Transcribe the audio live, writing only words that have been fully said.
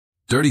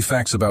Dirty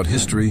facts about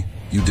history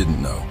you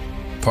didn't know.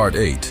 Part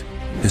 8.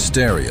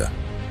 Hysteria,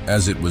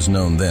 as it was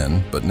known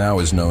then, but now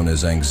is known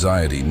as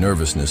anxiety,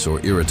 nervousness,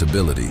 or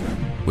irritability,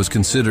 was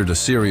considered a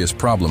serious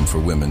problem for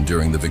women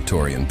during the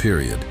Victorian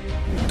period.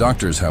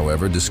 Doctors,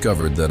 however,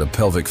 discovered that a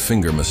pelvic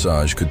finger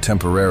massage could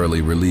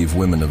temporarily relieve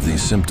women of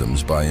these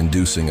symptoms by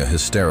inducing a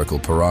hysterical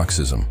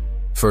paroxysm.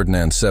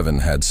 Ferdinand VII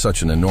had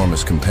such an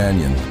enormous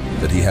companion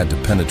that he had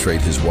to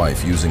penetrate his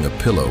wife using a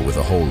pillow with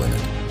a hole in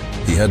it.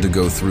 He had to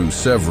go through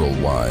several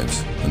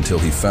wives until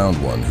he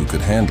found one who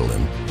could handle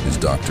him. His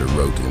doctor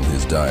wrote in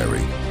his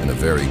diary, in a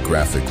very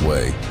graphic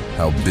way,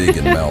 how big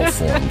and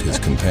malformed his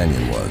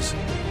companion was.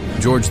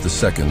 George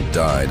II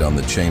died on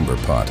the chamber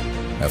pot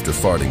after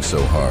farting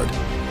so hard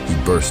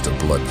he burst a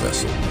blood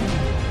vessel.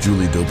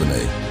 Julie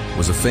d'Aubigné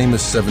was a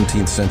famous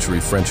 17th century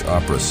French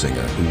opera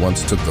singer who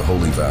once took the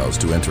holy vows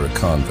to enter a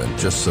convent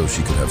just so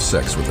she could have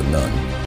sex with a nun.